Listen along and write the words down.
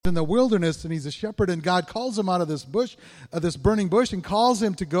in the wilderness, and he's a shepherd, and God calls him out of this bush, this burning bush, and calls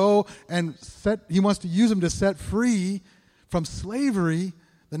him to go and he wants to use him to set free from slavery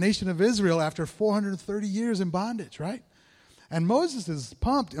the nation of Israel after 430 years in bondage, right? And Moses is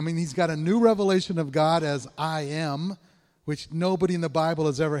pumped. I mean, he's got a new revelation of God as I am, which nobody in the Bible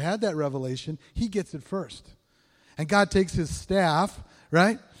has ever had that revelation. He gets it first. And God takes his staff,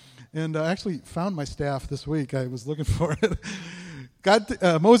 right? And I actually found my staff this week. I was looking for it.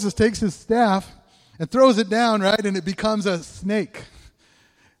 Moses takes his staff and throws it down, right? And it becomes a snake.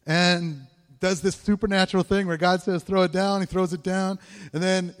 And does this supernatural thing where God says, throw it down. He throws it down. And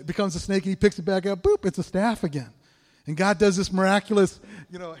then it becomes a snake. And he picks it back up. Boop, it's a staff again. And God does this miraculous,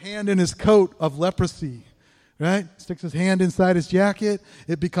 hand in his coat of leprosy, right? Sticks his hand inside his jacket.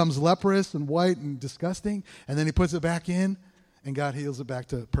 It becomes leprous and white and disgusting. And then he puts it back in, and God heals it back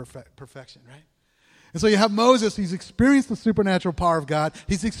to perfection, right? And so you have Moses. He's experienced the supernatural power of God.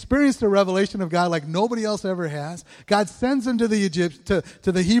 He's experienced the revelation of God like nobody else ever has. God sends him to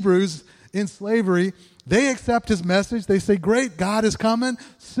the Hebrews in slavery. They accept his message. They say, great, God is coming.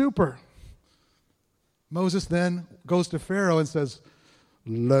 Super. Moses then goes to Pharaoh and says,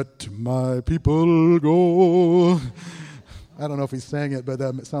 let my people go. I don't know if he's saying it, but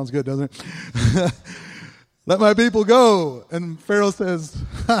that sounds good, doesn't it? Let my people go. And Pharaoh says,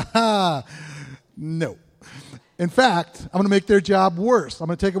 no. In fact, I'm going to make their job worse. I'm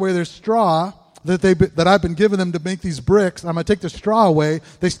going to take away their straw that I've been giving them to make these bricks. I'm going to take the straw away.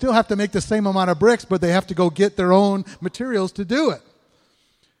 They still have to make the same amount of bricks, but they have to go get their own materials to do it.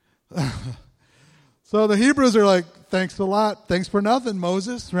 So the Hebrews are like, thanks a lot. Thanks for nothing,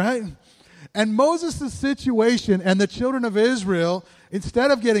 Moses, right? And Moses' situation and the children of Israel,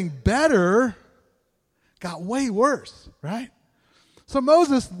 instead of getting better, got way worse, right? So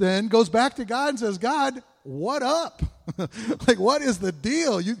Moses then goes back to God and says, God, what up? Like, what is the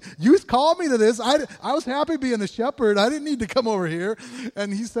deal? You called me to this. I was happy being a shepherd. I didn't need to come over here.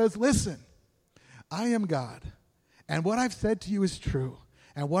 And he says, listen, I am God. And what I've said to you is true.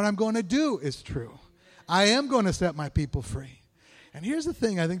 And what I'm going to do is true. I am going to set my people free. And here's the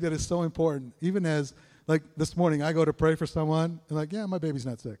thing I think that is so important. Even as, like, this morning, I go to pray for someone. And like, yeah, my baby's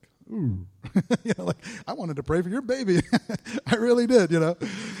not sick. Ooh. I wanted to pray for your baby. I really did,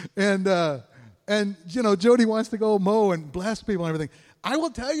 And Jody wants to go mow and bless people and everything. I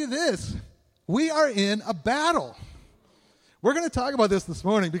will tell you this. We are in a battle. We're going to talk about this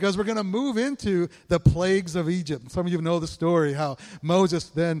morning because we're going to move into the plagues of Egypt. Some of you know the story, how Moses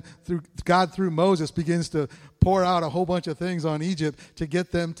then, through Moses, begins to pour out a whole bunch of things on Egypt to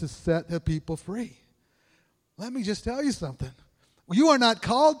get them to set the people free. Let me just tell you something. You are not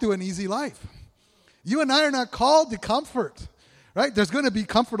called to an easy life. You and I are not called to comfort, right? There's going to be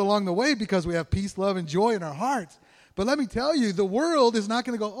comfort along the way because we have peace, love, and joy in our hearts. But let me tell you, the world is not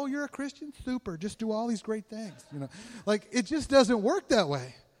going to go, oh, you're a Christian? Super. Just do all these great things. Like, it just doesn't work that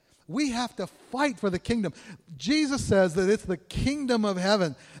way. We have to fight for the kingdom. Jesus says that it's the kingdom of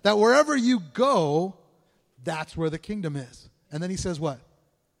heaven, that wherever you go, that's where the kingdom is. And then he says what?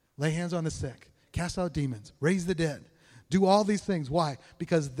 Lay hands on the sick, cast out demons, raise the dead. Do all these things. Why?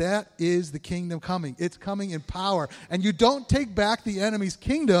 Because that is the kingdom coming. It's coming in power. And you don't take back the enemy's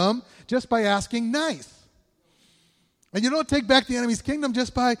kingdom just by asking nice. And you don't take back the enemy's kingdom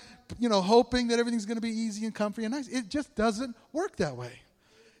just by, hoping that everything's going to be easy and comfy and nice. It just doesn't work that way.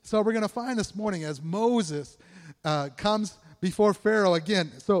 So we're going to find this morning as Moses comes before Pharaoh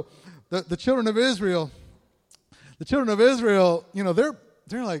again. So the children of Israel,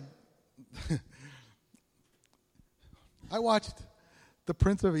 they're like, I watched The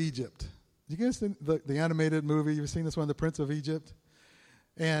Prince of Egypt. Did you guys see the animated movie? You've seen this one, The Prince of Egypt?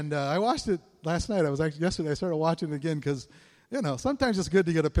 And I watched it last night. Yesterday I started watching it again because, sometimes it's good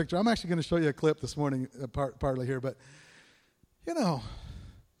to get a picture. I'm actually going to show you a clip this morning, partly here. But,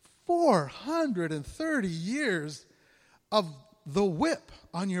 430 years of the whip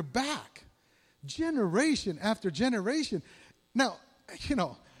on your back, generation after generation. Now,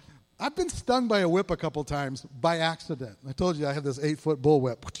 I've been stung by a whip a couple times by accident. I told you I have this 8-foot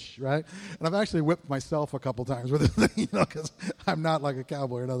bullwhip, right? And I've actually whipped myself a couple times with it, because I'm not like a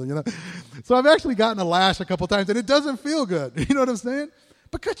cowboy or nothing, So I've actually gotten a lash a couple times, and it doesn't feel good. You know what I'm saying?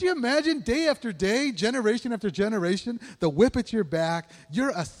 But could you imagine day after day, generation after generation, the whip at your back?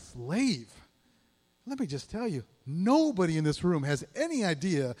 You're a slave. Let me just tell you, nobody in this room has any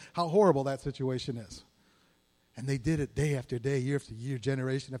idea how horrible that situation is. And they did it day after day, year after year,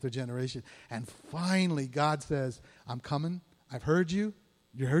 generation after generation. And finally, God says, I'm coming. I've heard you.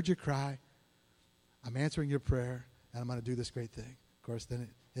 You heard your cry. I'm answering your prayer, and I'm going to do this great thing. Of course, then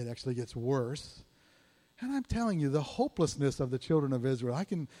it actually gets worse. And I'm telling you, the hopelessness of the children of Israel, I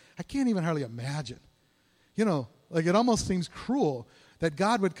can't even hardly imagine. You know, like it almost seems cruel that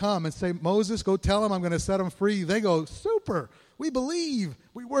God would come and say, Moses, go tell them I'm going to set them free. They go, super, we believe,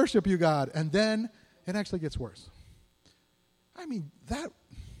 we worship you, God. And then it actually gets worse. I mean,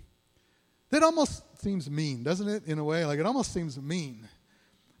 that almost seems mean, doesn't it, in a way? Like it almost seems mean.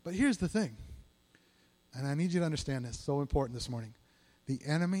 But here's the thing, and I need you to understand this, so important this morning. The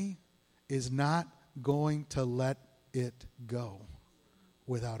enemy is not going to let it go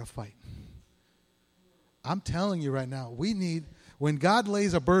without a fight. I'm telling you right now, when God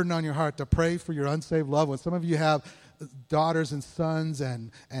lays a burden on your heart to pray for your unsaved loved ones, some of you have daughters and sons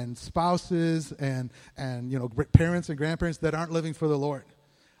and spouses and parents and grandparents that aren't living for the Lord.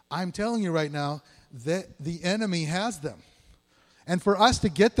 I'm telling you right now that the enemy has them. And for us to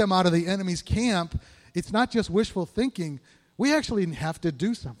get them out of the enemy's camp, it's not just wishful thinking. We actually have to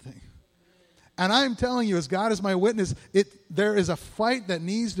do something. And I'm telling you, as God is my witness, there is a fight that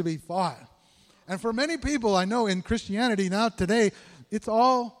needs to be fought. And for many people, I know in Christianity now today, it's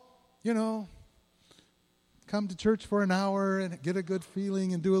all, come to church for an hour and get a good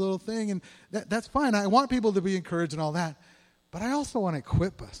feeling and do a little thing. And that's fine. I want people to be encouraged and all that. But I also want to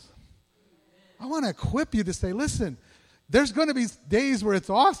equip us. I want to equip you to say, listen, there's going to be days where it's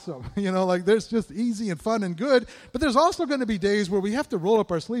awesome. Like there's just easy and fun and good. But there's also going to be days where we have to roll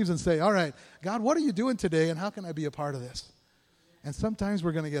up our sleeves and say, all right, God, what are you doing today and how can I be a part of this? And sometimes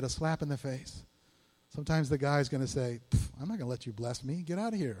we're going to get a slap in the face. Sometimes the guy's going to say, I'm not going to let you bless me. Get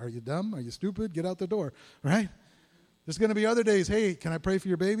out of here. Are you dumb? Are you stupid? Get out the door, right? There's going to be other days, hey, can I pray for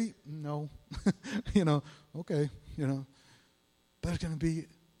your baby? No. Okay, But there's going to be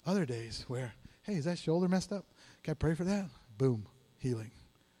other days where, hey, is that shoulder messed up? Can I pray for that? Boom, healing.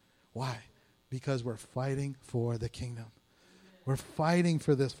 Why? Because we're fighting for the kingdom. We're fighting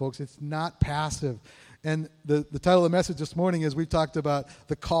for this, folks. It's not passive. And the title of the message this morning is we've talked about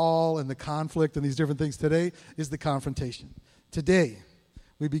the call and the conflict and these different things. Today is the confrontation. Today,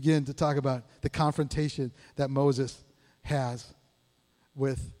 we begin to talk about the confrontation that Moses has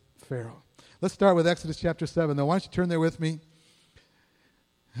with Pharaoh. Let's start with Exodus chapter 7. Now, why don't you turn there with me?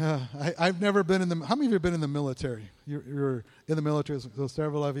 I've never been how many of you have been in the military? You're in the military, so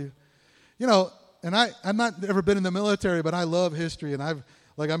several of you. And I've not ever been in the military, but I love history, and I'm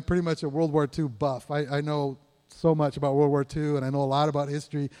pretty much a World War II buff. I know so much about World War II, and I know a lot about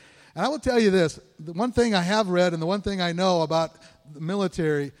history. And I will tell you this, the one thing I have read and the one thing I know about the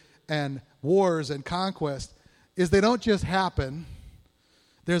military and wars and conquest is they don't just happen.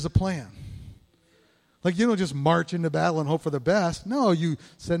 There's a plan. Like, you don't just march into battle and hope for the best. No, you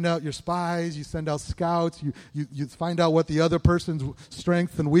send out your spies, you send out scouts, you find out what the other person's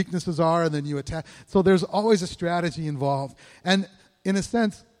strengths and weaknesses are, and then you attack. So there's always a strategy involved. And in a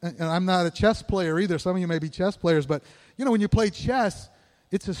sense, and I'm not a chess player either. Some of you may be chess players, but, when you play chess,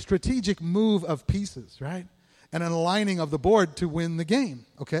 it's a strategic move of pieces, right? And an aligning of the board to win the game,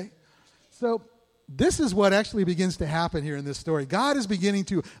 okay? So this is what actually begins to happen here in this story. God is beginning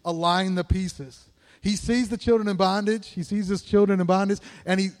to align the pieces. He sees the children in bondage. He sees his children in bondage.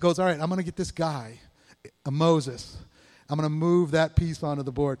 And he goes, all right, I'm going to get this guy, Moses. I'm going to move that piece onto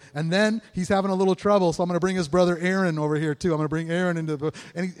the board. And then he's having a little trouble, so I'm going to bring his brother Aaron over here too. I'm going to bring Aaron into the board.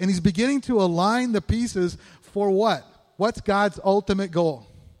 And he's beginning to align the pieces for what? What's God's ultimate goal?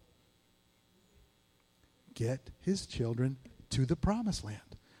 Get his children to the promised land,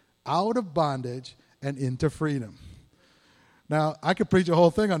 out of bondage and into freedom. Now, I could preach a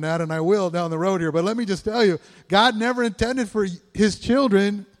whole thing on that, and I will down the road here, but let me just tell you, God never intended for his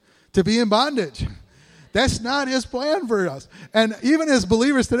children to be in bondage. That's not his plan for us. And even as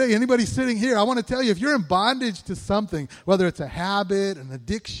believers today, anybody sitting here, I want to tell you, if you're in bondage to something, whether it's a habit, an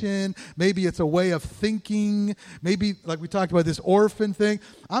addiction, maybe it's a way of thinking, maybe like we talked about this orphan thing,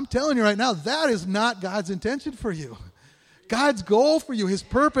 I'm telling you right now, that is not God's intention for you. God's goal for you, his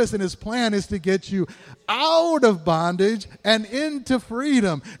purpose and his plan is to get you out of bondage and into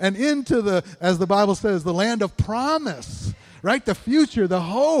freedom and into the, as the Bible says, the land of promise, right? The future, the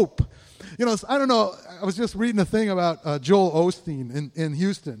hope. I don't know, I was just reading a thing about Joel Osteen in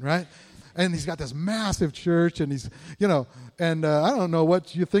Houston, right? And he's got this massive church, and he's, and I don't know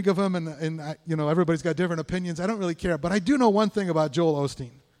what you think of him, and everybody's got different opinions. I don't really care, but I do know one thing about Joel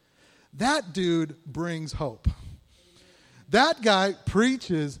Osteen. That dude brings hope. That guy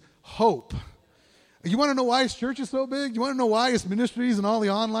preaches hope. You want to know why his church is so big? You want to know why his ministries and all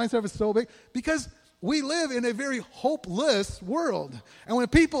the online stuff is so big? Because we live in a very hopeless world. And when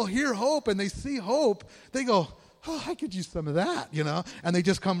people hear hope and they see hope, they go, oh, I could use some of that, And they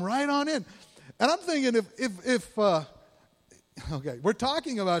just come right on in. And I'm thinking if Okay, we're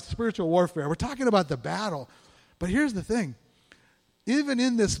talking about spiritual warfare. We're talking about the battle. But here's the thing. Even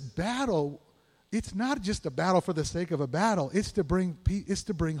in this battle, it's not just a battle for the sake of a battle. It's to bring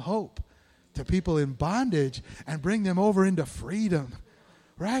hope to people in bondage and bring them over into freedom,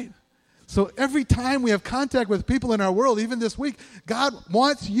 right? So every time we have contact with people in our world, even this week, God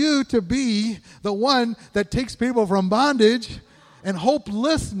wants you to be the one that takes people from bondage and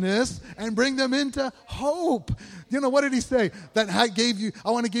hopelessness and bring them into hope. You know, what did he say? That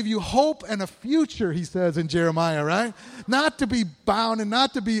I want to give you hope and a future, he says in Jeremiah, right? Not to be bound and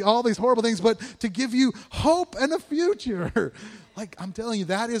not to be all these horrible things, but to give you hope and a future. Like, I'm telling you,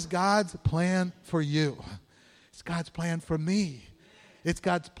 that is God's plan for you. It's God's plan for me. It's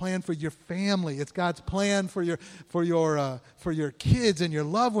God's plan for your family. It's God's plan for your kids and your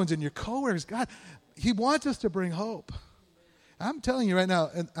loved ones and your coworkers. God, he wants us to bring hope. I'm telling you right now,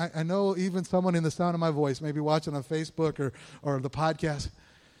 and I know even someone in the sound of my voice, maybe watching on Facebook or the podcast,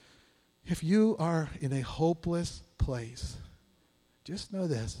 if you are in a hopeless place, just know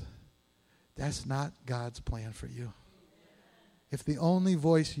this, that's not God's plan for you. If the only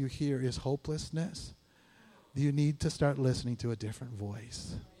voice you hear is hopelessness, you need to start listening to a different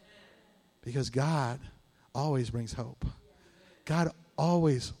voice. Because God always brings hope. God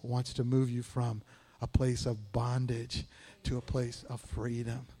always wants to move you from a place of bondage to a place of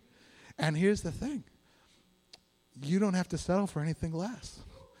freedom. And here's the thing. You don't have to settle for anything less.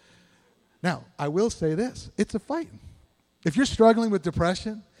 Now, I will say this. It's a fight. If you're struggling with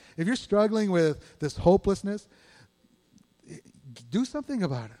depression, if you're struggling with this hopelessness, do something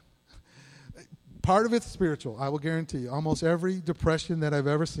about it. Part of it's spiritual, I will guarantee you. Almost every depression that I've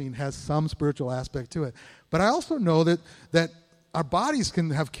ever seen has some spiritual aspect to it. But I also know that our bodies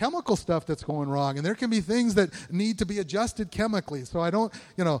can have chemical stuff that's going wrong, and there can be things that need to be adjusted chemically. So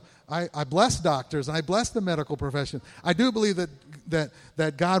I bless doctors, and I bless the medical profession. I do believe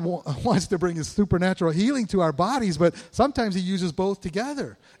that God wants to bring his supernatural healing to our bodies, but sometimes he uses both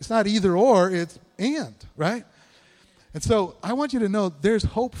together. It's not either or, it's and, right? And so I want you to know there's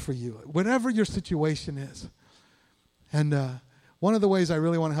hope for you, whatever your situation is. And one of the ways I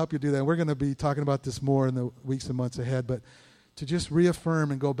really want to help you do that, we're going to be talking about this more in the weeks and months ahead, but to just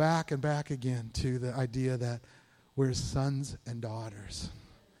reaffirm and go back and back again to the idea that we're sons and daughters.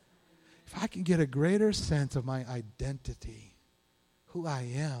 If I can get a greater sense of my identity, who I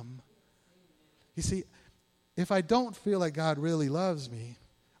am, you see, if I don't feel like God really loves me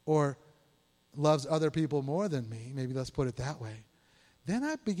or loves other people more than me, maybe let's put it that way, then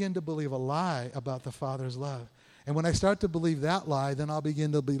I begin to believe a lie about the Father's love. And when I start to believe that lie, then I'll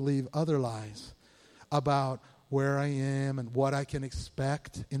begin to believe other lies about where I am and what I can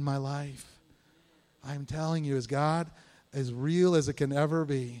expect in my life. I'm telling you, as God, as real as it can ever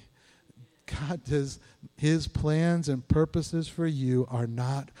be, God does, his plans and purposes for you are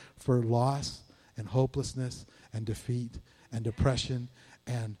not for loss and hopelessness and defeat and depression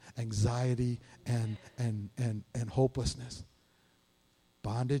and anxiety and hopelessness.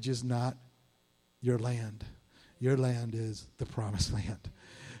 Bondage is not your land. Your land is the promised land.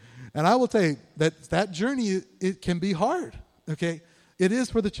 And I will tell you that journey, it can be hard, okay? It is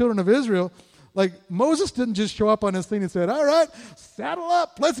for the children of Israel. Like, Moses didn't just show up on this thing and said, all right, saddle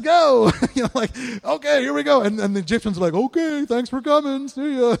up, let's go. Okay, here we go. And the Egyptians are like, okay, thanks for coming,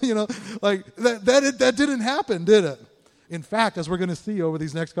 see ya. That didn't happen, did it? In fact, as we're going to see over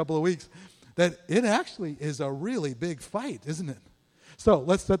these next couple of weeks, that it actually is a really big fight, isn't it? So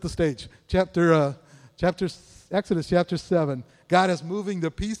let's set the stage. Exodus chapter 7. God is moving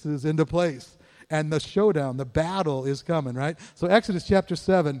the pieces into place. And the showdown, the battle is coming, right? So Exodus chapter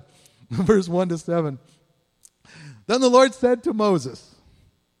 7, verse 1 to 7. Then the Lord said to Moses,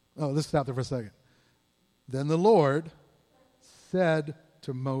 let's stop there for a second. Then the Lord said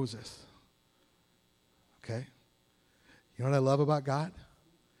to Moses, okay? You know what I love about God?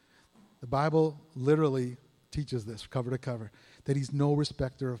 The Bible literally teaches this cover to cover, that he's no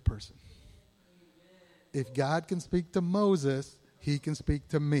respecter of person. If God can speak to Moses, he can speak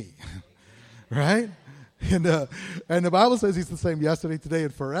to me, right? And the Bible says he's the same yesterday, today,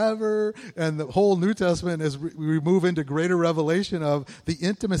 and forever. And the whole New Testament, as we move into greater revelation of the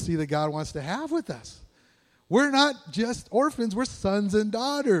intimacy that God wants to have with us. We're not just orphans, we're sons and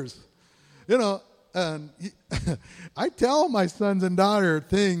daughters. And I tell my sons and daughter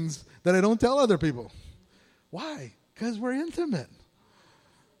things that I don't tell other people. Why? Because we're intimate.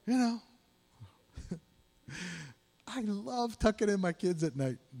 I love tucking in my kids at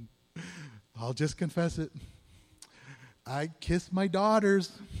night. I'll just confess it. I kiss my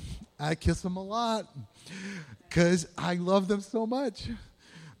daughters. I kiss them a lot because I love them so much.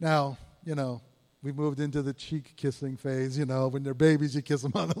 Now, we moved into the cheek kissing phase, when they're babies, you kiss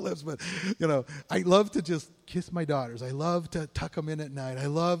them on the lips. But, I love to just kiss my daughters. I love to tuck them in at night. I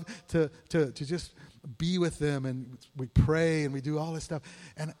love to just be with them, and we pray and we do all this stuff.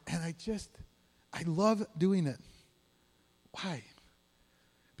 And I love doing it. Why?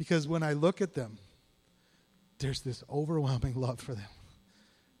 Because when I look at them, there's this overwhelming love for them.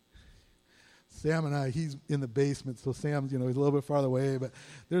 Sam and I, he's in the basement, so Sam's, he's a little bit farther away, but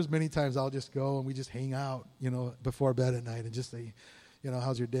there's many times I'll just go and we just hang out, before bed at night and just say,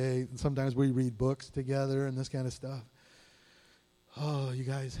 how's your day? And sometimes we read books together and this kind of stuff. Oh, you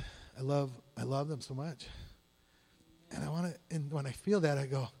guys, I love them so much. And when I feel that, I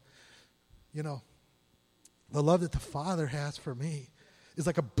go, the love that the Father has for me is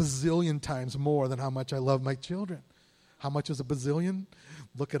like a bazillion times more than how much I love my children. How much is a bazillion?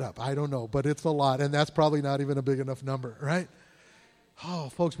 Look it up. I don't know, but it's a lot, and that's probably not even a big enough number, right? Oh,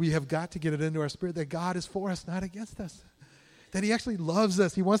 folks, we have got to get it into our spirit that God is for us, not against us. That he actually loves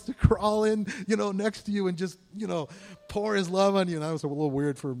us. He wants to crawl in, next to you and just, pour his love on you. And that was a little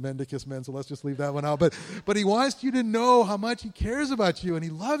weird for men to kiss men, so let's just leave that one out. But he wants you to know how much he cares about you, and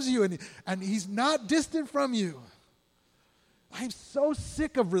he loves you, and he's not distant from you. I'm so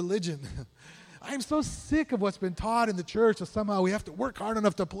sick of religion. I'm so sick of what's been taught in the church that somehow we have to work hard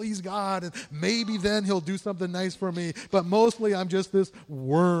enough to please God, and maybe then he'll do something nice for me. But mostly I'm just this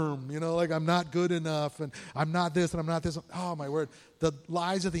worm, like I'm not good enough, and I'm not this, and I'm not this. Oh, my word. The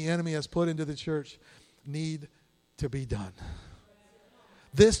lies that the enemy has put into the church need to be done.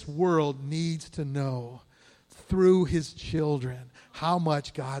 This world needs to know through his children how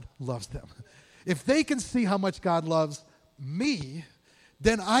much God loves them. If they can see how much God loves me,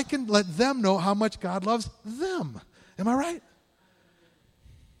 then I can let them know how much God loves them. Am I right?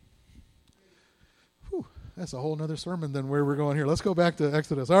 Whew, that's a whole other sermon than where we're going here. Let's go back to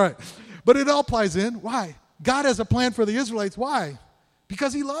Exodus. All right. But it all plies in. Why? God has a plan for the Israelites. Why?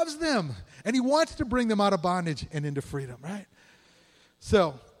 Because he loves them. And he wants to bring them out of bondage and into freedom, right?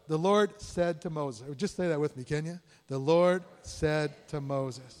 So the Lord said to Moses. Just say that with me, can you? The Lord said to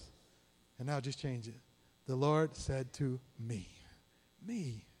Moses. And now just change it. The Lord said to me.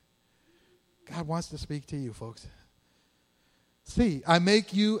 Me. God wants to speak to you, folks. See, I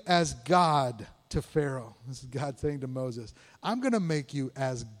make you as God to Pharaoh. This is God saying to Moses, I'm going to make you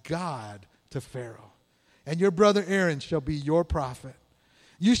as God to Pharaoh. And your brother Aaron shall be your prophet.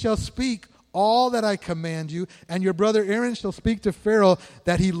 You shall speak all that I command you, and your brother Aaron shall speak to Pharaoh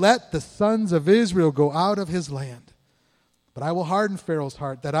that he let the sons of Israel go out of his land. But I will harden Pharaoh's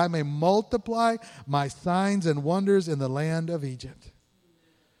heart, that I may multiply my signs and wonders in the land of Egypt.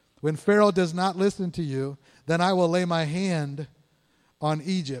 When Pharaoh does not listen to you, then I will lay my hand on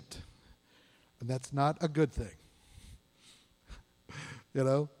Egypt. And that's not a good thing.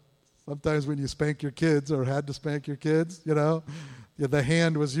 Sometimes when you spank your kids or had to spank your kids, the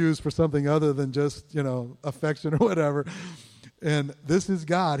hand was used for something other than just, affection or whatever. And this is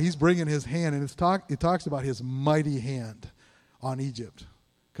God. He's bringing his hand, and it talks about his mighty hand on Egypt.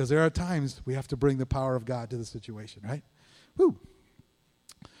 Because there are times we have to bring the power of God to the situation, right? Woo!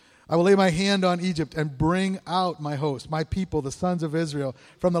 I will lay my hand on Egypt and bring out my host, my people, the sons of Israel,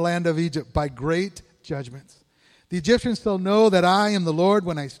 from the land of Egypt by great judgments. The Egyptians shall know that I am the Lord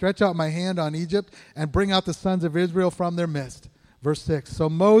when I stretch out my hand on Egypt and bring out the sons of Israel from their midst. Verse 6. So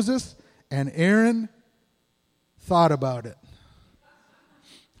Moses and Aaron thought about it.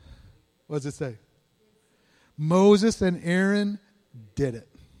 What does it say? Moses and Aaron did it.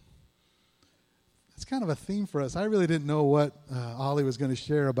 It's kind of a theme for us. I really didn't know what Ollie was going to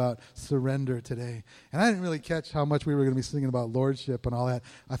share about surrender today. And I didn't really catch how much we were going to be singing about lordship and all that.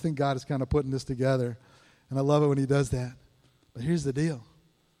 I think God is kind of putting this together. And I love it when he does that. But here's the deal.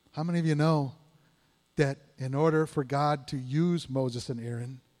 How many of you know that in order for God to use Moses and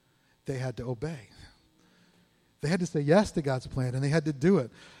Aaron, they had to obey? They had to say yes to God's plan, and they had to do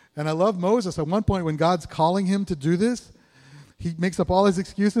it. And I love Moses. At one point when God's calling him to do this, he makes up all his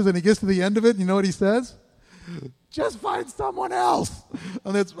excuses, and he gets to the end of it. You know what he says? Just find someone else.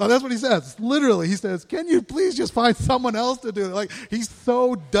 And that's what he says. Literally, he says, can you please just find someone else to do it? Like, he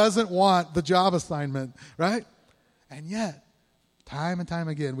so doesn't want the job assignment, right? And yet, time and time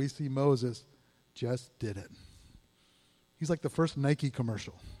again, we see Moses just did it. He's like the first Nike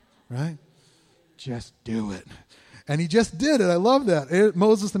commercial, right? Just do it. And he just did it. I love that.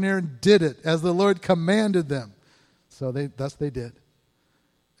 Moses and Aaron did it as the Lord commanded them. So thus they did.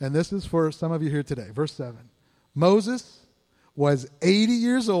 And this is for some of you here today. Verse 7. Moses was 80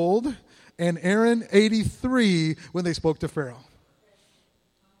 years old and Aaron 83 when they spoke to Pharaoh.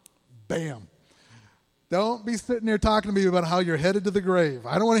 Bam. Don't be sitting there talking to me about how you're headed to the grave.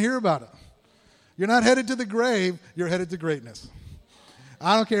 I don't want to hear about it. You're not headed to the grave. You're headed to greatness.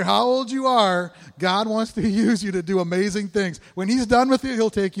 I don't care how old you are. God wants to use you to do amazing things. When he's done with you,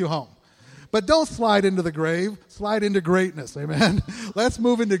 he'll take you home. But don't slide into the grave. Slide into greatness. Amen. Let's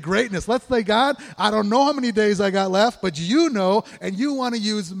move into greatness. Let's say, God, I don't know how many days I got left, but you know, and you want to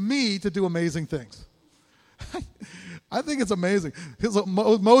use me to do amazing things. I think it's amazing.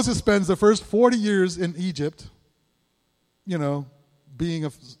 Moses spends the first 40 years in Egypt, being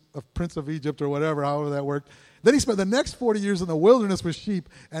a prince of Egypt or whatever, however that worked. Then he spent the next 40 years in the wilderness with sheep,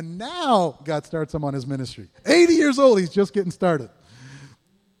 and now God starts him on his ministry. 80 years old, he's just getting started.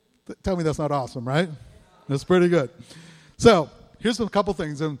 Tell me that's not awesome, right? That's pretty good. So here's a couple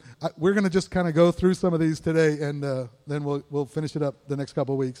things, and we're going to just kind of go through some of these today, and then we'll finish it up the next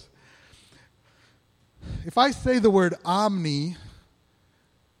couple of weeks. If I say the word omni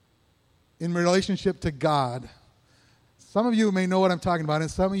in relationship to God, some of you may know what I'm talking about, and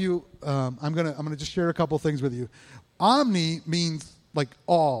some of you, I'm gonna just share a couple things with you. Omni means like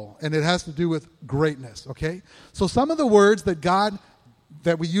all, and it has to do with greatness. Okay, so some of the words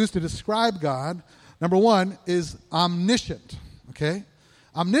that we use to describe God, number one is omniscient. Okay,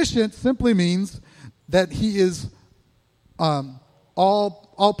 omniscient simply means that he is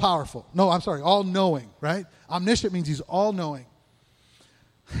all powerful. No, I'm sorry, all knowing. Right? Omniscient means he's all knowing.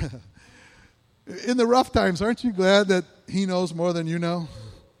 In the rough times, aren't you glad that he knows more than you know?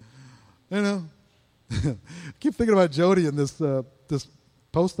 I keep thinking about Jody and this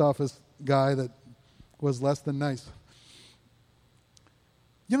post office guy that was less than nice.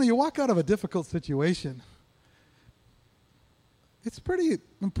 You walk out of a difficult situation. It's pretty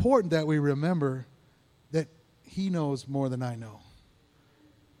important that we remember that he knows more than I know.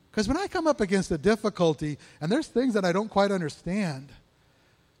 Because when I come up against a difficulty, and there's things that I don't quite understand,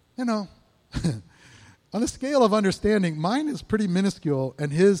 on the scale of understanding, mine is pretty minuscule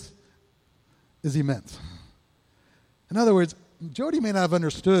and his is immense. In other words, Jody may not have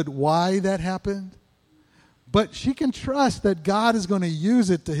understood why that happened, but she can trust that God is going to use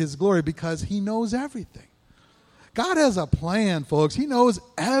it to his glory because he knows everything. God has a plan, folks. He knows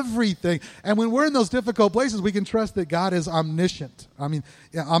everything. And when we're in those difficult places, we can trust that God is omniscient.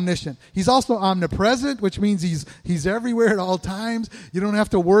 Omniscient. He's also omnipresent, which means he's everywhere at all times. You don't have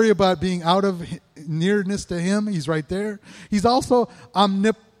to worry about being out of nearness to him. He's right there. He's also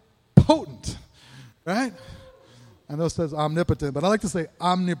omnipotent, right? I know it says omnipotent, but I like to say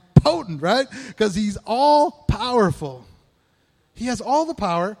omnipotent, right? Because he's all powerful. He has all the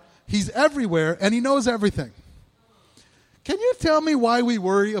power. He's everywhere, and he knows everything. Can you tell me why we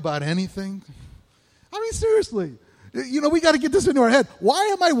worry about anything? Seriously. We got to get this into our head. Why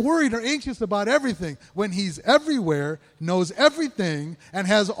am I worried or anxious about everything when he's everywhere, knows everything, and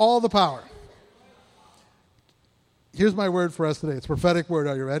has all the power? Here's my word for us today. It's a prophetic word.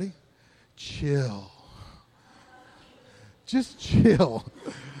 Are you ready? Chill. Just chill.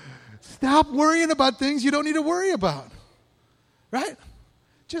 Stop worrying about things you don't need to worry about. Right?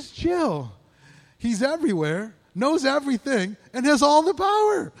 Just chill. He's everywhere, knows everything, and has all the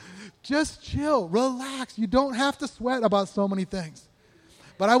power. Just chill, relax. You don't have to sweat about so many things.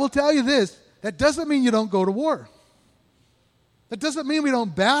 But I will tell you this, that doesn't mean you don't go to war. That doesn't mean we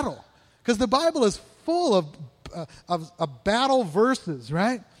don't battle. Because the Bible is full of battle verses,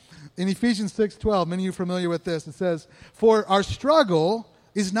 right? In Ephesians 6:12, many of you are familiar with this. It says, "For our struggle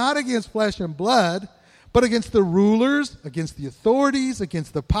is not against flesh and blood, but against the rulers, against the authorities,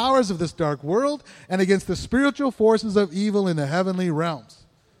 against the powers of this dark world, and against the spiritual forces of evil in the heavenly realms."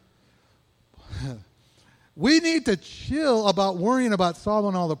 We need to chill about worrying about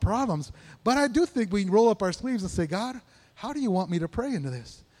solving all the problems, but I do think we can roll up our sleeves and say, God, how do you want me to pray into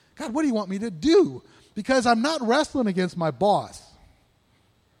this? God, what do you want me to do? Because I'm not wrestling against my boss.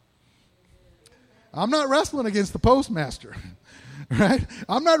 I'm not wrestling against the postmaster. Right?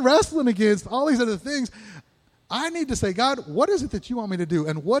 I'm not wrestling against all these other things. I need to say, God, what is it that you want me to do?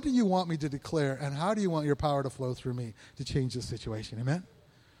 And what do you want me to declare? And how do you want your power to flow through me to change this situation? Amen?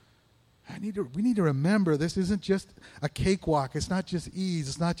 We need to remember this isn't just a cakewalk. It's not just ease.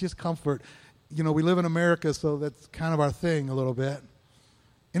 It's not just comfort. We live in America, so that's kind of our thing a little bit.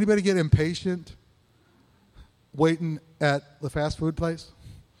 Anybody get impatient waiting at the fast food place?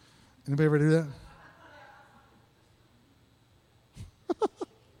 Anybody ever do that?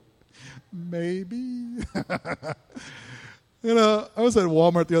 Maybe. I was at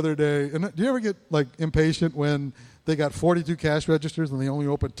Walmart the other day, and do you ever get impatient when they got 42 cash registers and they only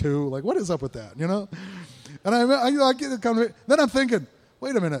open 2? What is up with that? And I get it coming. Then I'm thinking,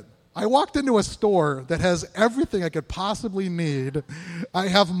 wait a minute, I walked into a store that has everything I could possibly need. I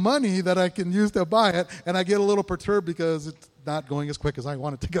have money that I can use to buy it, and I get a little perturbed because it's not going as quick as I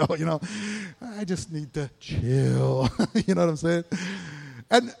want it to go, I just need to chill. You know what I'm saying?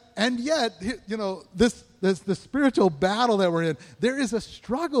 And yet, this the spiritual battle that we're in, there is a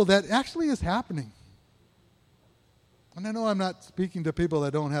struggle that actually is happening. And I know I'm not speaking to people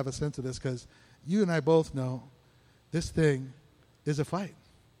that don't have a sense of this, because you and I both know this thing is a fight.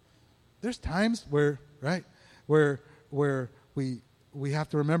 There's times where we have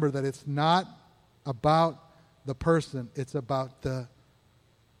to remember that it's not about the person, it's about the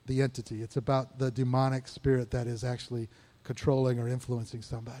entity. It's about the demonic spirit that is actually controlling or influencing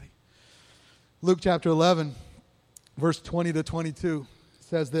somebody. Luke chapter 11, verse 20 to 22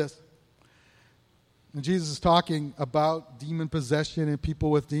 says this. And Jesus is talking about demon possession and people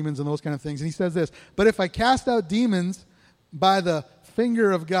with demons and those kind of things. And he says this, "But if I cast out demons by the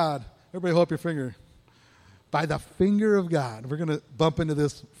finger of God," everybody hold up your finger. By the finger of God. We're going to bump into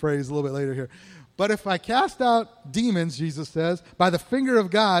this phrase a little bit later here. "But if I cast out demons," Jesus says, "by the finger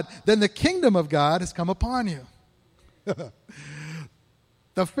of God, then the kingdom of God has come upon you."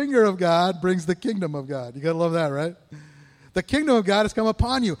 The finger of God brings the kingdom of God. You got to love that, right? "The kingdom of God has come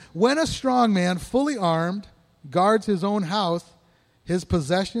upon you. When a strong man, fully armed, guards his own house, his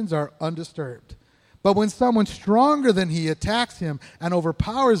possessions are undisturbed. But when someone stronger than he attacks him and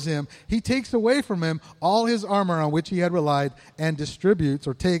overpowers him, he takes away from him all his armor on which he had relied and distributes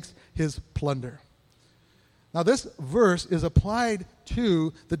or takes his plunder." Now this verse is applied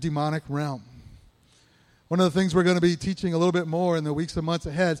to the demonic realm. One of the things we're going to be teaching a little bit more in the weeks and months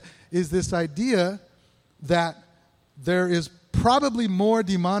ahead is this idea that there is probably more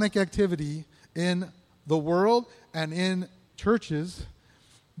demonic activity in the world and in churches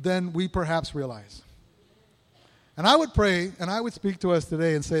than we perhaps realize. And I would pray, and I would speak to us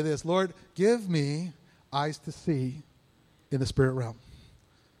today and say this: Lord, give me eyes to see in the spirit realm.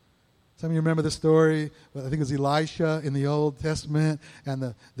 Some of you remember the story, I think it was Elisha in the Old Testament,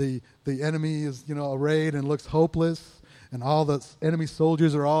 and the enemy is, arrayed and looks hopeless, and all the enemy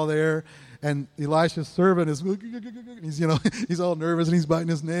soldiers are all there, and Elisha's servant is, he's all nervous, and he's biting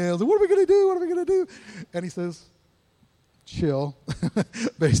his nails, and what are we going to do? What are we going to do? And he says, chill,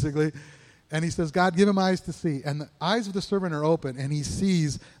 basically. And he says, God, give him eyes to see. And the eyes of the servant are open, and he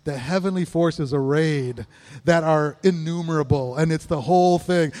sees the heavenly forces arrayed that are innumerable. And it's the whole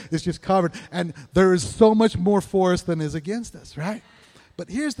thing. It's just covered. And there is so much more for us than is against us, right? But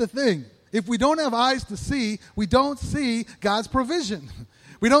here's the thing. If we don't have eyes to see, we don't see God's provision.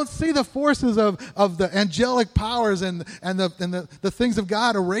 We don't see the forces of the angelic powers and the things of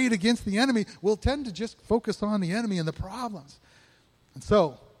God arrayed against the enemy. We'll tend to just focus on the enemy and the problems. And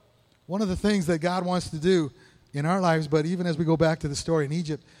so, one of the things that God wants to do in our lives, but even as we go back to the story in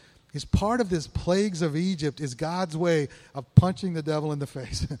Egypt, is part of this plagues of Egypt is God's way of punching the devil in the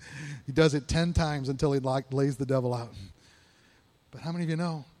face. He does it 10 times until he lays the devil out. But how many of you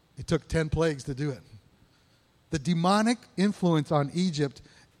know it took 10 plagues to do it? The demonic influence on Egypt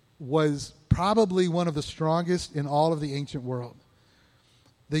was probably one of the strongest in all of the ancient world.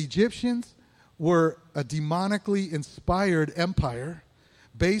 The Egyptians were a demonically inspired empire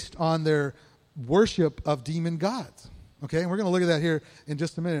based on their worship of demon gods. Okay, and we're going to look at that here in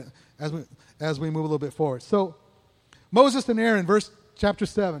just a minute as we move a little bit forward. So, Moses and Aaron, chapter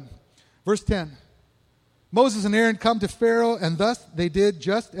 7, verse 10. Moses and Aaron come to Pharaoh, and thus they did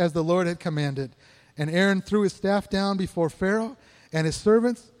just as the Lord had commanded. And Aaron threw his staff down before Pharaoh and his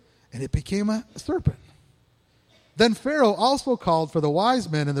servants, and it became a serpent. Then Pharaoh also called for the wise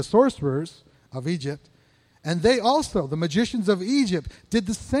men and the sorcerers of Egypt, and they also, the magicians of Egypt, did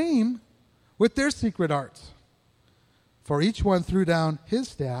the same with their secret arts. For each one threw down his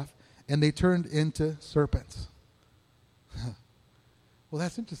staff, and they turned into serpents. Well,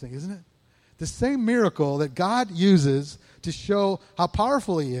 that's interesting, isn't it? The same miracle that God uses to show how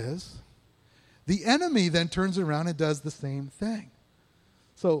powerful he is, the enemy then turns around and does the same thing.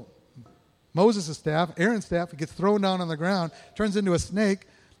 So Moses' staff, Aaron's staff, it gets thrown down on the ground, turns into a snake.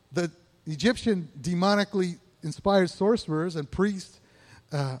 The Egyptian demonically inspired sorcerers and priests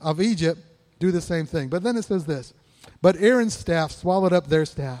of Egypt do the same thing. But then it says this, but Aaron's staff swallowed up their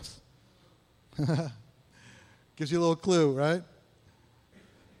staffs. Gives you a little clue, right?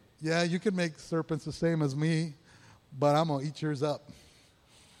 Yeah, you can make serpents the same as me, but I'm going to eat yours up.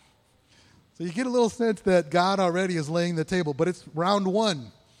 So you get a little sense that God already is laying the table, but it's round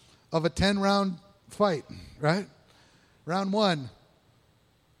 1 of a 10-round fight, right? Round 1,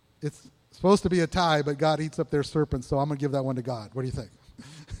 it's supposed to be a tie, but God eats up their serpents, so I'm going to give that one to God. What do you think?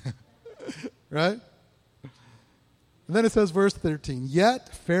 Right? And then it says, verse 13,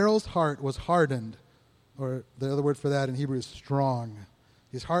 yet Pharaoh's heart was hardened, or the other word for that in Hebrew is strong.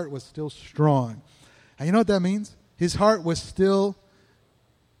 His heart was still strong. And you know what that means? His heart was still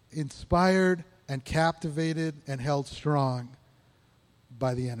inspired and captivated and held strong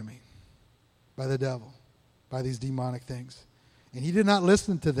by the enemy, by the devil, by these demonic things. And he did not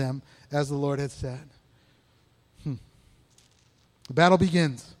listen to them as the Lord had said. The battle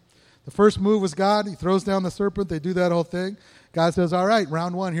begins. The first move was God. He throws down the serpent. They do that whole thing. God says, all right,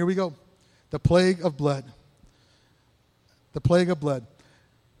 round one, here we go. The plague of blood. The plague of blood.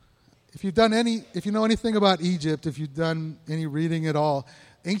 If you know anything about Egypt, if you've done any reading at all,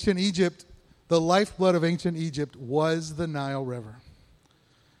 ancient Egypt, the lifeblood of ancient Egypt was the Nile River.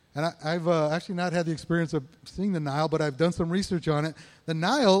 And I've actually not had the experience of seeing the Nile, but I've done some research on it. The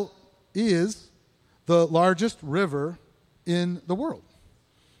Nile is the largest river in the world.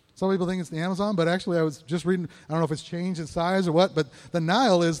 Some people think it's the Amazon, but actually I was just reading, I don't know if it's changed in size or what, but the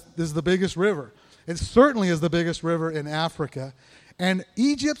Nile is the biggest river. It certainly is the biggest river in Africa. And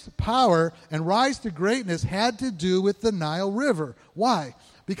Egypt's power and rise to greatness had to do with the Nile River. Why?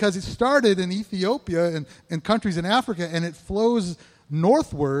 Because it started in Ethiopia and countries in Africa, and it flows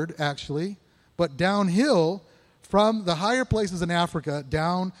northward, actually, but downhill from the higher places in Africa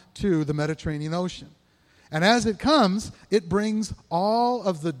down to the Mediterranean Ocean. And as it comes, it brings all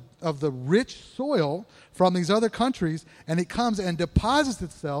of the rich soil from these other countries, and it comes and deposits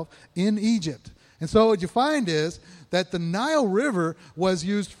itself in Egypt. And so what you find is that the Nile River was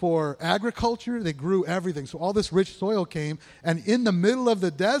used for agriculture. They grew everything. So all this rich soil came, and in the middle of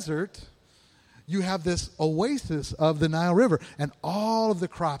the desert, you have this oasis of the Nile River, and all of the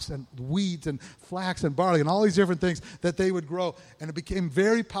crops and weeds and flax and barley and all these different things that they would grow, and it became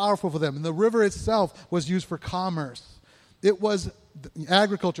very powerful for them. And the river itself was used for commerce. It was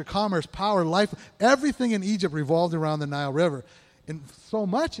agriculture, commerce, power, life. Everything in Egypt revolved around the Nile River. And so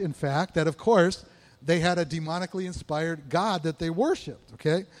much, in fact, that, of course, they had a demonically inspired god that they worshipped,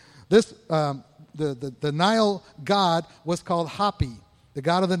 okay? This, the Nile god was called Hapi, the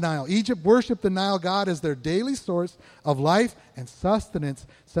god of the Nile. Egypt worshipped the Nile god as their daily source of life and sustenance,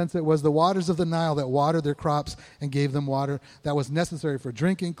 since it was the waters of the Nile that watered their crops and gave them water that was necessary for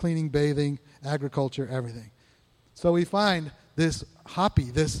drinking, cleaning, bathing, agriculture, everything. So we find this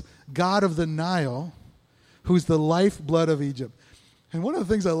Hapi, this god of the Nile, who's the lifeblood of Egypt. And one of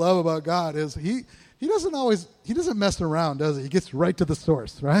the things I love about God is he doesn't mess around, does he? He gets right to the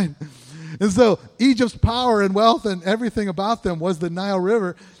source, right? And so Egypt's power and wealth and everything about them was the Nile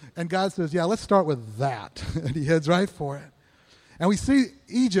River. And God says, yeah, let's start with that. And he heads right for it. And we see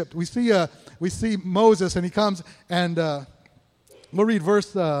Egypt. We see Moses, and he comes, and we'll read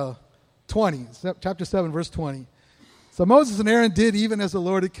verse 20, chapter 7, verse 20. So Moses and Aaron did even as the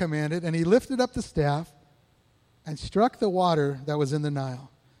Lord had commanded, and he lifted up the staff and struck the water that was in the Nile,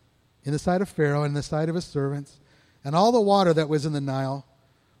 in the sight of Pharaoh and in the sight of his servants, and all the water that was in the Nile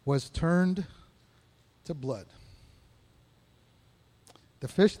was turned to blood. The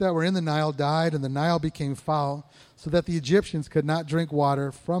fish that were in the Nile died, and the Nile became foul, so that the Egyptians could not drink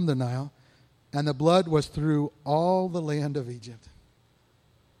water from the Nile, and the blood was through all the land of Egypt.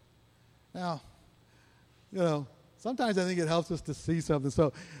 Now, sometimes I think it helps us to see something.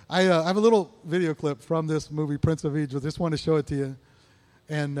 So I have a little video clip from this movie, Prince of Egypt. I just want to show it to you.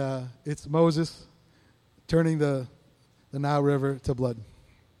 And it's Moses turning the Nile River to blood.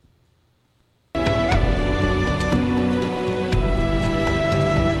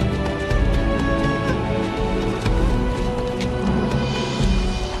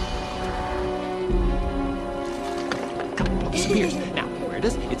 Disappears. Now, where it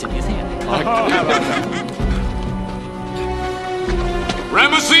is, it's in his hand.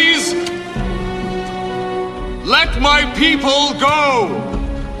 Ramesses, let my people go!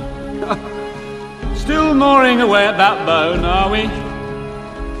 Still gnawing away at that bone, are we?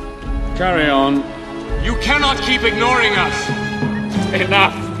 Carry on. You cannot keep ignoring us.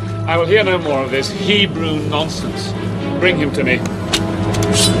 Enough. I will hear no more of this Hebrew nonsense. Bring him to me.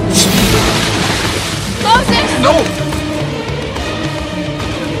 Moses! No!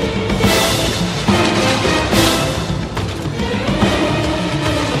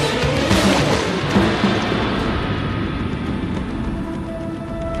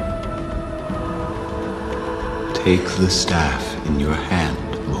 Take the staff in your hand,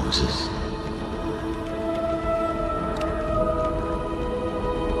 Moses.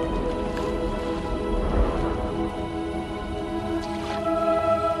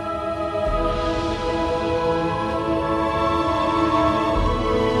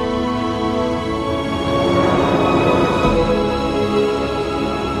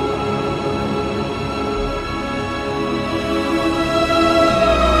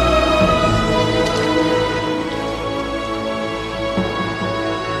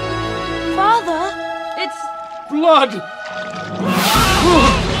 blood!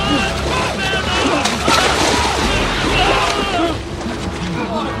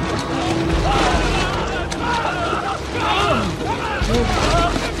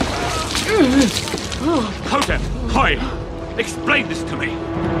 Hotep, Hoy, explain this to me.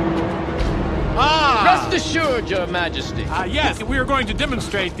 Rest assured, Your Majesty. Yes, we are going to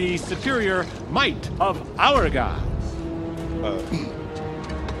demonstrate the superior might of our gods.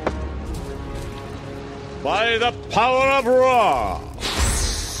 By the power of Ra!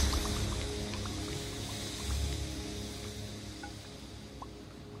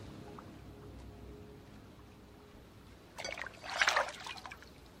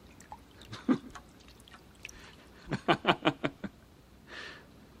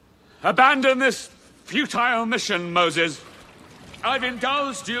 Abandon this futile mission, Moses. I've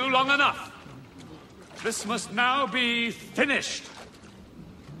indulged you long enough. This must now be finished.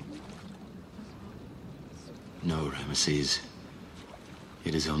 No, Ramesses.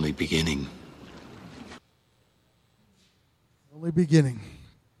 It is only beginning. Only beginning.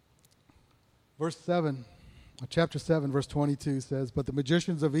 Verse 7, chapter 7, verse 22 says, "But the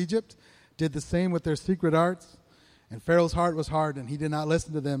magicians of Egypt did the same with their secret arts, and Pharaoh's heart was hardened. He did not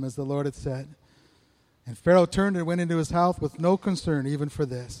listen to them as the Lord had said. And Pharaoh turned and went into his house with no concern even for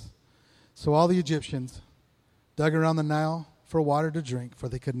this. So all the Egyptians dug around the Nile for water to drink, for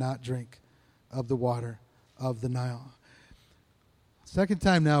they could not drink of the water of the Nile." Second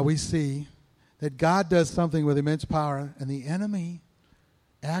time now we see that God does something with immense power, and the enemy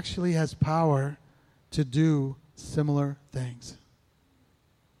actually has power to do similar things.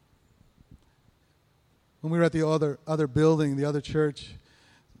 When we were at the other building, the other church,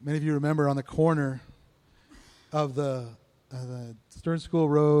 many of you remember on the corner of the Stern School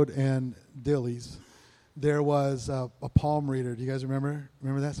Road and Dilly's, there was a palm reader. Do you guys remember?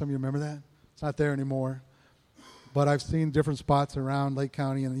 Remember that? Some of you remember that? It's not there anymore. But I've seen different spots around Lake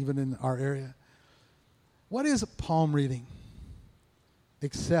County and even in our area. What is palm reading?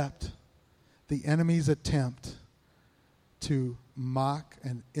 Except the enemy's attempt to mock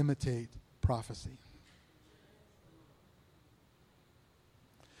and imitate prophecy.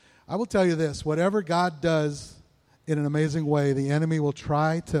 I will tell you this, whatever God does in an amazing way, the enemy will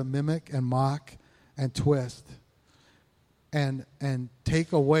try to mimic and mock and twist and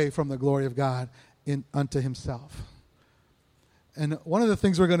take away from the glory of God unto himself. And one of the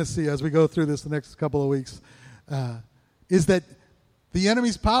things we're going to see as we go through this the next couple of weeks is that the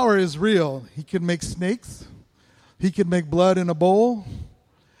enemy's power is real. He can make snakes. He can make blood in a bowl.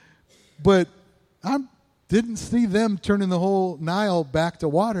 But I didn't see them turning the whole Nile back to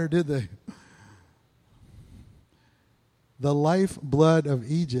water, did they? The lifeblood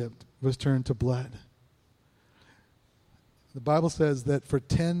of Egypt was turned to blood. The Bible says that for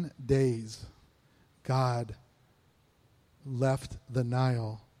 10 days, God left the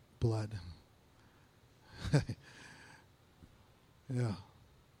Nile blood. Yeah.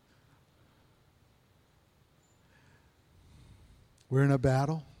 We're in a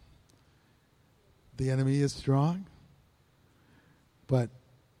battle. The enemy is strong. But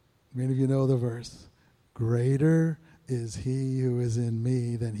many of you know the verse. Greater is he who is in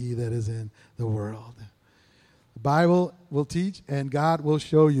me than he that is in the world. The Bible will teach and God will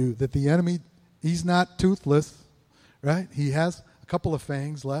show you that the enemy, he's not toothless, right? He has a couple of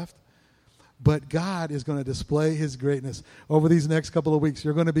fangs left. But God is going to display his greatness. Over these next couple of weeks,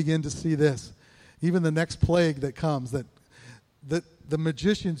 you're going to begin to see this. Even the next plague that comes, that the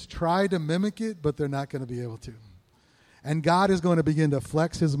magicians try to mimic it, but they're not going to be able to. And God is going to begin to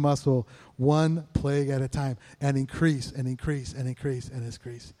flex his muscle one plague at a time and increase and increase and increase and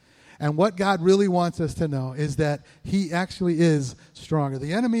increase. And what God really wants us to know is that he actually is stronger.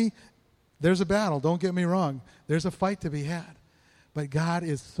 The enemy, there's a battle, don't get me wrong. There's a fight to be had. But God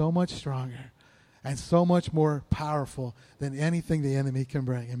is so much stronger and so much more powerful than anything the enemy can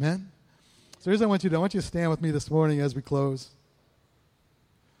bring. Amen? So here's what I want you to do. I want you to stand with me this morning as we close.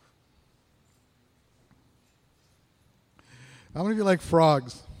 How many of you like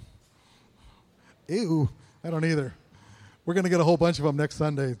frogs? Ew, I don't either. We're going to get a whole bunch of them next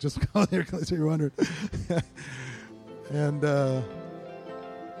Sunday. Just go there because you're wondering. And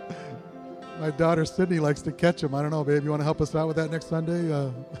my daughter Sydney likes to catch them. I don't know, babe. You want to help us out with that next Sunday?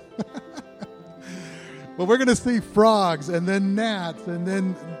 Well, we're going to see frogs and then gnats and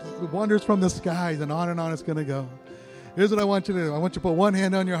then wonders from the skies and on it's going to go. Here's what I want you to do. I want you to put one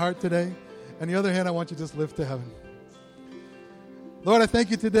hand on your heart today, and the other hand I want you to just lift to heaven. Lord, I thank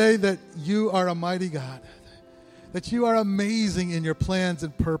you today that you are a mighty God, that you are amazing in your plans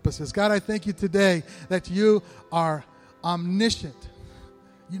and purposes. God, I thank you today that you are omniscient.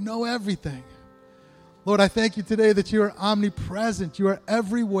 You know everything. Lord, I thank you today that you are omnipresent. You are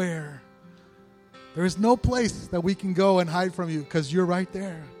everywhere. There is no place that we can go and hide from you because you're right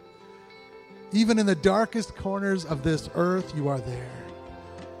there. Even in the darkest corners of this earth, you are there.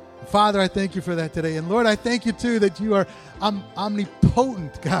 Father, I thank you for that today. And Lord, I thank you too that you are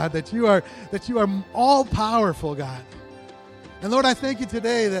omnipotent, God, that you are all powerful, God. And Lord, I thank you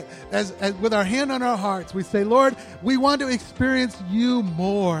today that as with our hand on our hearts, we say, Lord, we want to experience you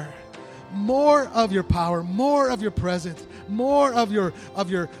more of your power, more of your presence, more of your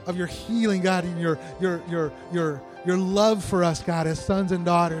healing, God, and your love for us, God, as sons and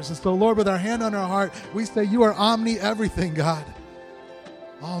daughters. And so, Lord, with our hand on our heart, we say you are omni everything, God.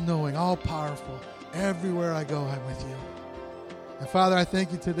 All-knowing, all-powerful. Everywhere I go, I'm with you. And Father, I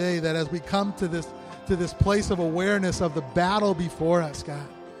thank you today that as we come to this place of awareness of the battle before us, God,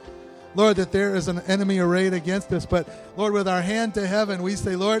 Lord, that there is an enemy arrayed against us. But, Lord, with our hand to heaven, we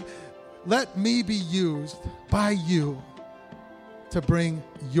say, Lord, let me be used by you to bring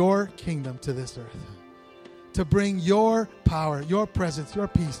your kingdom to this earth, to bring your power, your presence, your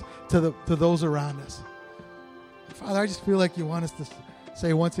peace to those around us. Father, I just feel like you want us to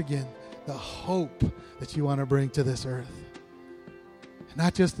say once again the hope that you want to bring to this earth.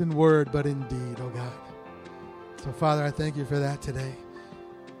 Not just in word, but in deed, oh God. So, Father, I thank you for that today.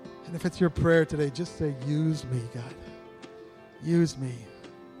 And if it's your prayer today, just say, use me, God. Use me.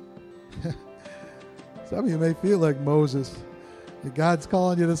 Some of you may feel like Moses. God's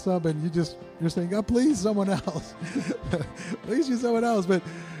calling you to something, you're saying, God, please, someone else. Please use someone else. But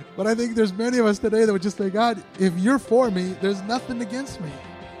I think there's many of us today that would just say, God, if you're for me, there's nothing against me.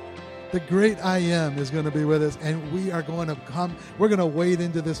 The great I am is going to be with us, and we are going to we're going to wade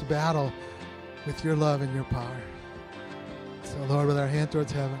into this battle with your love and your power. So, Lord, with our hand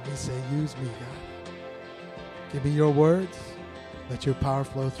towards heaven, we say, use me, God. Give me your words. Let your power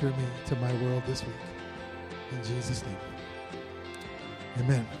flow through me to my world this week. In Jesus' name.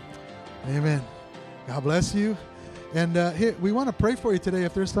 Amen. Amen. God bless you. And here, we want to pray for you today.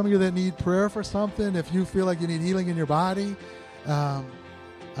 If there's some of you that need prayer for something, if you feel like you need healing in your body,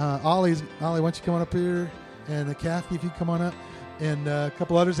 Ollie, why don't you come on up here? And Kathy, if you come on up. And a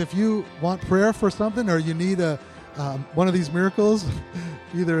couple others. If you want prayer for something or you need one of these miracles,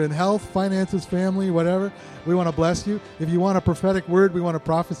 either in health, finances, family, whatever, we want to bless you. If you want a prophetic word, we want to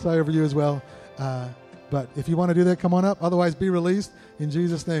prophesy over you as well. But if you want to do that, come on up. Otherwise, be released in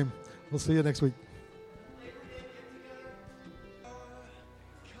Jesus' name. We'll see you next week.